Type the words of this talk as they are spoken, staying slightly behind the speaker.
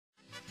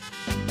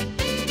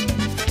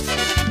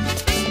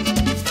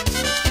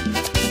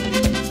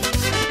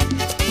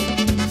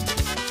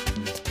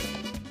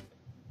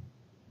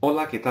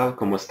Hola, ¿qué tal?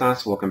 ¿Cómo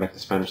estás? Welcome back to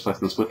Spanish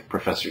Lessons with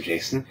Professor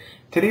Jason.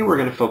 Today we're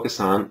going to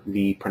focus on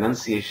the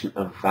pronunciation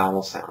of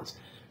vowel sounds,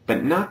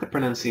 but not the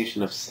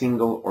pronunciation of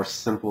single or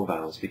simple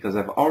vowels, because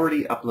I've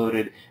already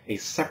uploaded a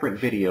separate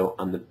video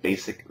on the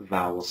basic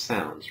vowel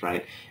sounds,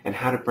 right? And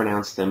how to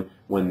pronounce them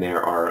when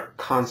there are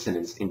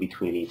consonants in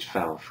between each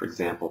vowel. For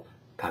example,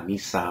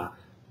 camisa,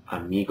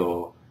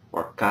 amigo,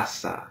 or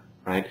casa,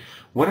 right?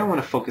 What I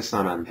want to focus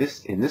on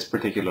in this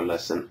particular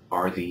lesson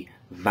are the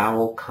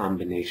vowel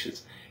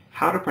combinations.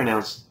 How to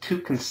pronounce two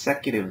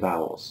consecutive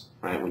vowels,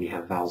 right, when you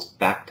have vowels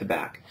back to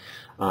back.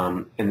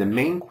 And the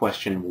main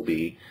question will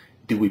be,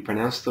 do we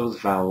pronounce those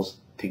vowels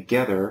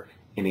together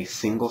in a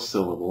single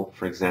syllable?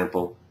 For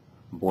example,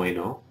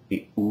 bueno,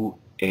 the u,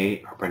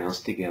 e are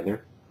pronounced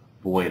together,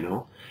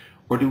 bueno.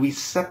 Or do we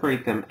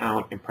separate them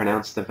out and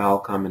pronounce the vowel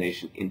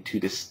combination in two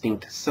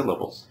distinct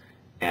syllables?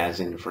 As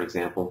in, for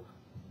example,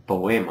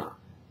 poema.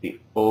 The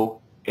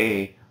o,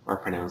 e are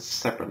pronounced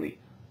separately,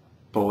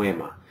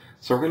 poema.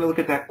 So we're going to look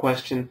at that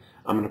question.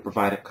 I'm going to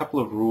provide a couple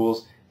of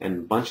rules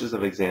and bunches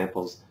of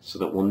examples so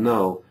that we'll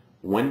know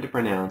when to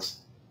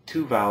pronounce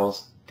two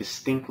vowels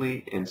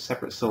distinctly in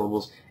separate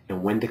syllables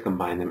and when to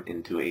combine them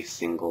into a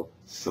single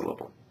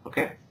syllable.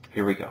 Okay,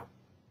 here we go.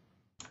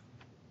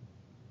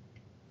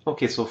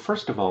 Okay, so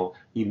first of all,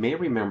 you may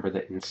remember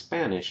that in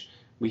Spanish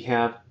we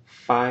have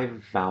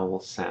 5 vowel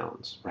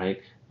sounds,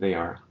 right? They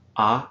are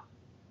a,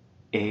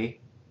 e,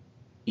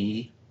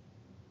 I,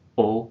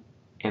 o,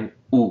 and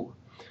u.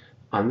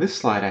 On this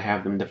slide, I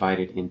have them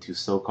divided into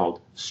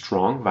so-called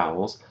strong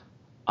vowels,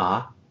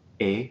 a,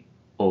 e,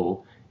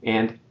 o,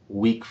 and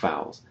weak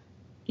vowels,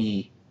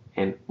 I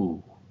and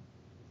u.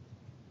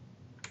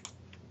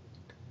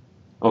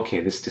 Okay,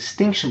 this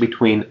distinction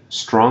between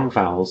strong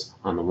vowels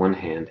on the one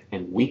hand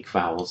and weak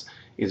vowels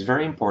is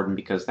very important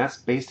because that's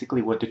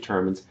basically what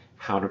determines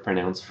how to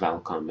pronounce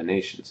vowel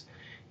combinations.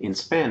 In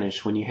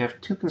Spanish, when you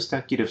have two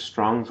consecutive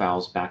strong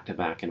vowels back to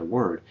back in a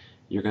word,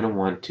 you're going to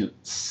want to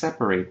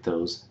separate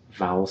those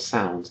vowel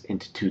sounds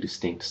into two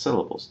distinct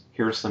syllables.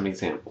 Here are some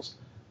examples.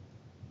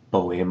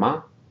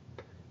 Poema,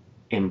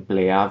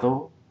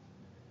 empleado,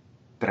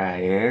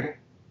 traer,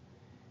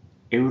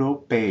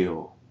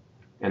 europeo.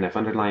 And I've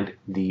underlined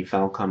the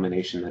vowel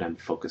combination that I'm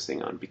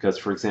focusing on because,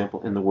 for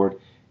example, in the word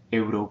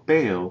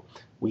europeo,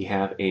 we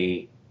have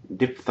a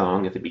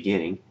diphthong at the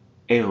beginning,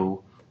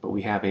 eu, but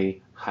we have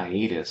a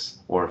hiatus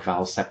or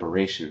vowel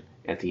separation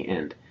at the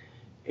end.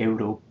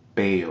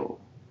 Europeo.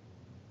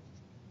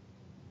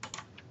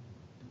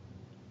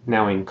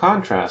 Now, in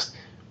contrast,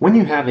 when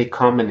you have a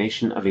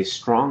combination of a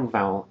strong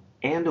vowel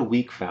and a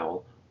weak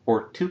vowel,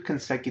 or two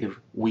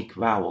consecutive weak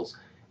vowels,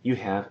 you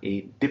have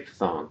a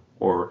diphthong,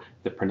 or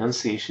the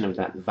pronunciation of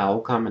that vowel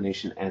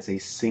combination as a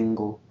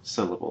single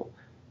syllable.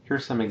 Here are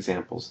some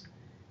examples.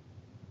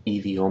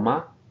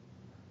 Idioma,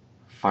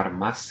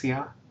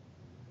 farmacia,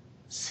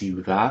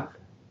 ciudad,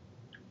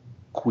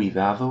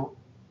 cuidado,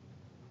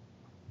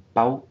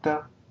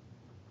 pauta,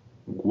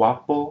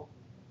 guapo,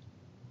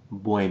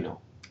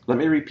 bueno. Let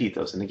me repeat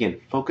those, and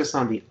again, focus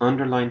on the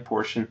underlined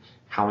portion,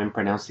 how I'm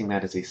pronouncing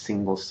that as a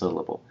single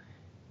syllable.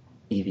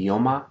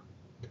 Idioma,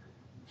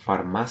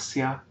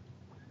 farmacia,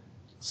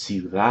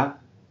 ciudad,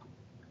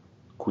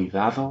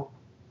 cuidado,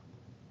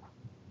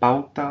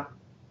 pauta,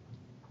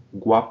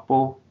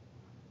 guapo,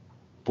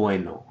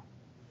 bueno.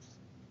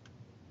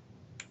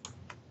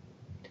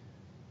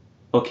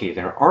 Okay,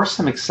 there are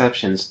some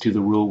exceptions to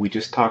the rule we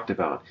just talked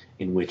about,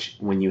 in which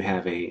when you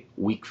have a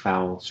weak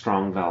vowel,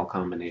 strong vowel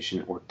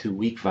combination, or two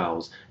weak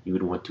vowels, you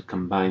would want to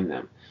combine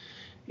them.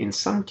 In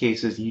some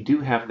cases, you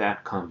do have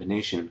that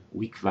combination,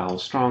 weak vowel,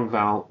 strong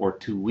vowel, or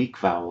two weak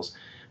vowels,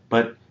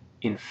 but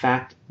in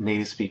fact,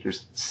 native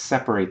speakers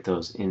separate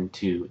those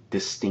into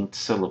distinct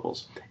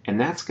syllables, and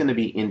that's going to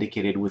be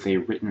indicated with a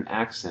written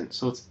accent,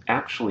 so it's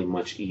actually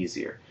much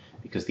easier,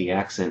 because the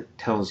accent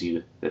tells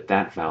you that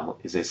that vowel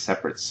is a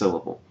separate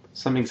syllable.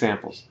 Some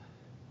examples.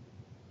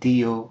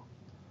 Tío,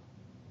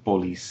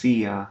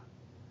 policía,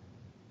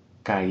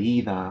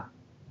 caída,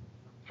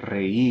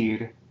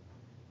 reír,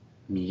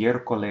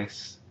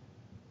 miércoles,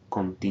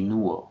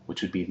 continuo,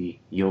 which would be the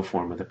yo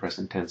form of the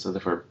present tense of the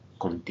verb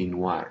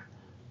continuar.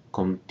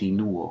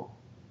 Continuo.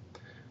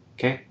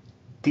 Okay?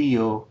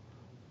 Tío,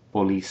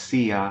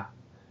 policía,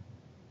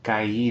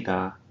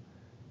 caída,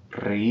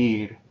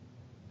 reír,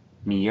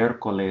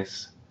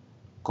 miércoles,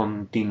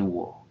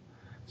 continuo.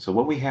 So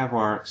what we have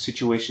are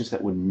situations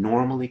that would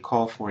normally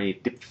call for a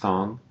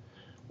diphthong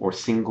or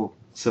single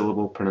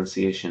syllable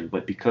pronunciation,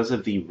 but because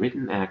of the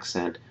written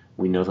accent,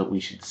 we know that we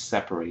should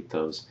separate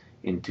those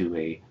into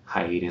a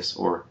hiatus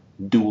or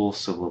dual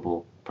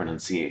syllable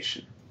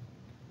pronunciation.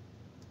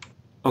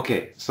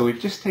 Okay, so we've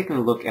just taken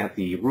a look at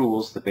the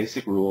rules, the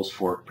basic rules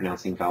for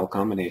pronouncing vowel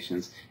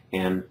combinations,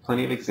 and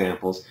plenty of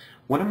examples.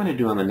 What I'm going to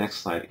do on the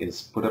next slide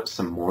is put up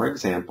some more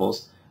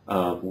examples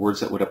of words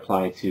that would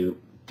apply to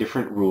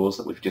different rules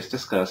that we've just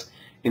discussed,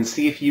 and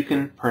see if you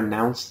can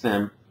pronounce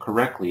them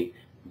correctly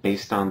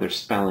based on their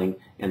spelling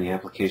and the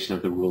application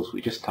of the rules we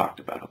just talked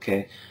about,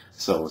 okay?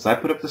 So as I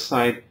put up the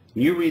slide,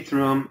 you read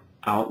through them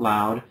out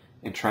loud,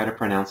 and try to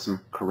pronounce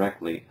them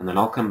correctly, and then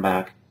I'll come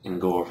back and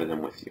go over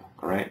them with you,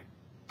 all right?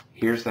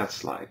 Here's that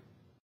slide.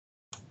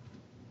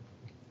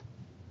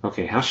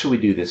 Okay, how should we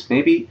do this?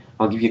 Maybe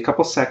I'll give you a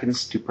couple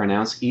seconds to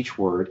pronounce each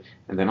word,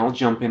 and then I'll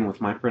jump in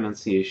with my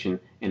pronunciation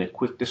and a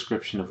quick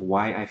description of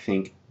why I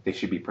think they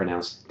should be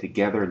pronounced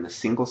together in the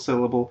single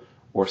syllable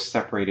or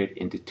separated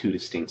into two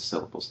distinct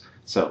syllables.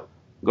 So,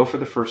 go for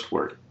the first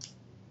word.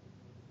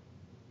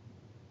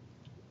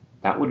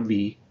 That would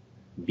be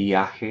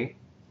viaje,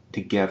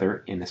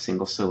 together in a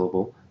single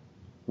syllable,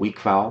 weak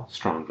vowel,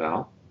 strong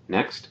vowel.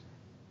 Next.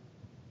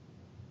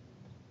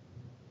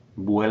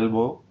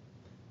 Vuelvo,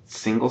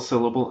 single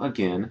syllable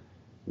again,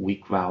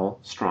 weak vowel,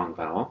 strong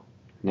vowel.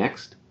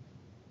 Next.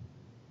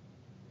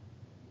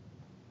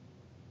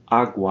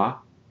 Agua,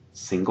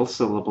 single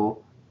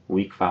syllable,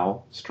 weak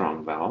vowel,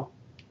 strong vowel.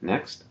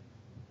 Next.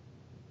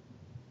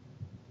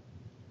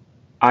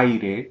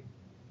 Aire,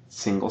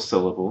 single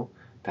syllable,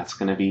 that's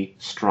going to be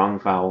strong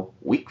vowel,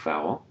 weak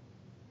vowel.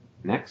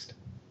 Next.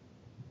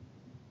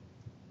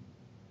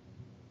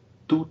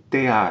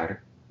 Tutear,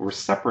 we're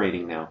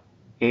separating now,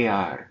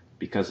 ear,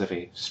 because of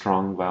a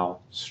strong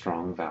vowel,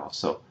 strong vowel.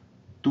 So,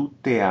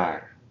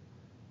 tutear.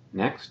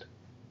 Next.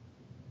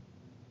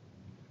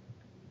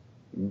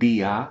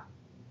 Dia,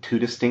 two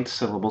distinct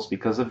syllables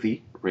because of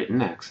the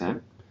written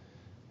accent.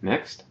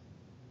 Next.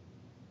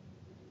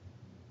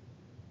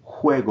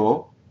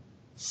 Juego,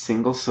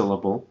 single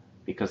syllable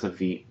because of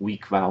the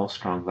weak vowel,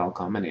 strong vowel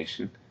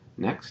combination.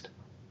 Next.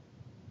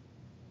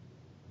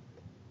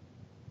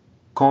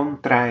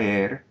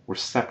 Contraer, we're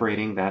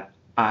separating that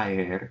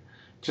aer,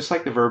 just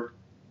like the verb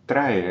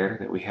traer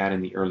that we had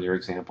in the earlier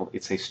example.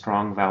 It's a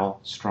strong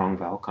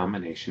vowel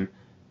combination.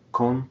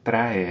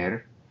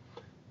 Contraer.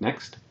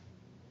 Next.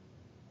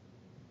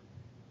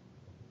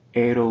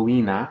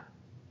 Heroína,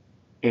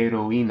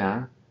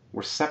 heroína,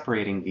 we're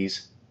separating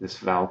this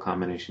vowel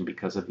combination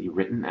because of the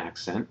written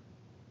accent.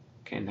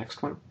 Okay,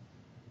 next one.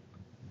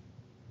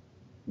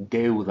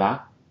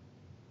 Deuda,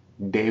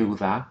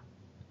 deuda,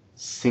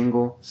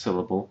 single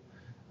syllable,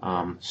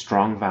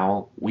 strong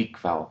vowel, weak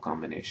vowel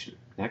combination.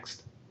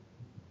 Next.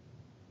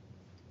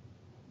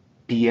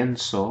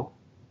 Pienso,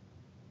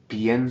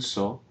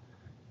 pienso,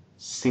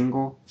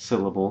 single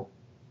syllable,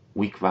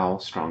 weak vowel,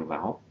 strong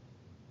vowel.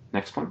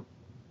 Next one.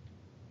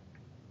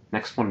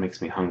 Next one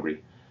makes me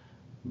hungry.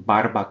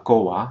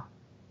 Barbacoa,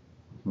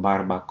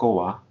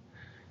 barbacoa.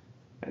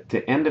 At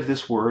the end of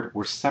this word,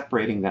 we're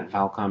separating that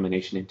vowel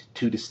combination into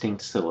two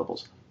distinct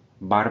syllables.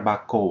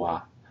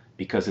 Barbacoa,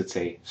 because it's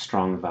a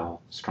strong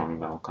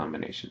vowel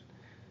combination.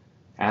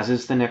 As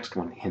is the next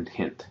one, hint,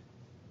 hint.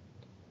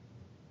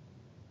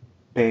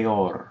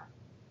 Peor,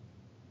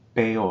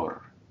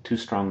 peor, two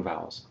strong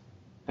vowels.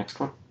 Next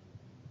one.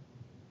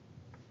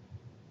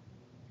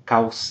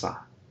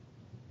 Causa,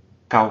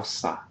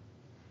 causa,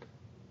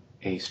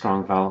 a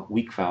strong vowel,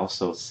 weak vowel,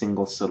 so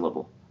single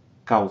syllable.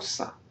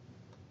 Causa.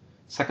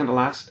 Second to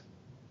last.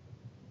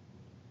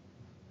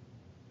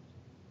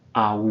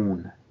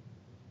 Aún,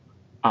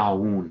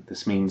 aún.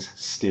 This means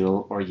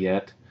still or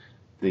yet,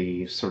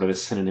 the sort of a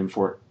synonym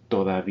for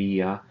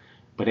todavía,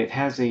 but it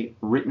has a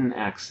written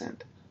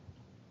accent.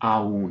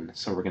 Aún.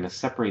 So we're going to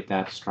separate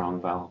that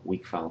strong vowel,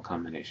 weak vowel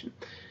combination.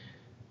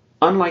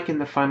 Unlike in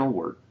the final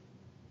word,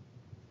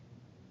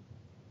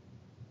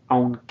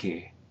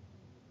 aunque,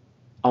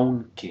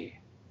 aunque.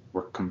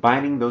 We're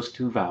combining those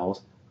two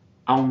vowels,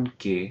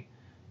 aunque,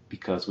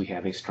 because we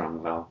have a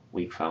strong vowel,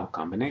 weak vowel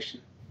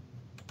combination.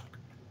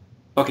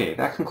 Okay,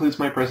 that concludes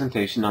my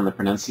presentation on the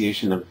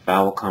pronunciation of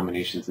vowel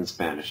combinations in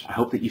Spanish. I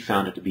hope that you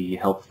found it to be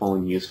helpful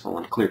and useful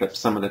and cleared up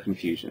some of the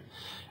confusion.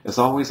 As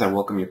always, I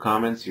welcome your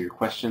comments, your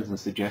questions, and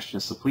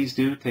suggestions, so please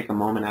do take a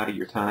moment out of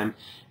your time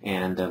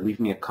and leave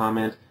me a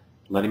comment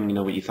letting me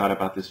know what you thought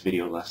about this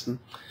video lesson.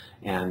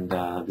 And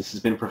this has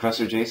been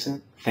Professor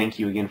Jason. Thank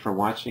you again for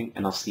watching,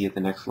 and I'll see you at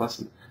the next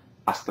lesson.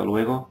 Hasta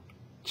luego.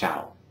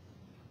 Ciao.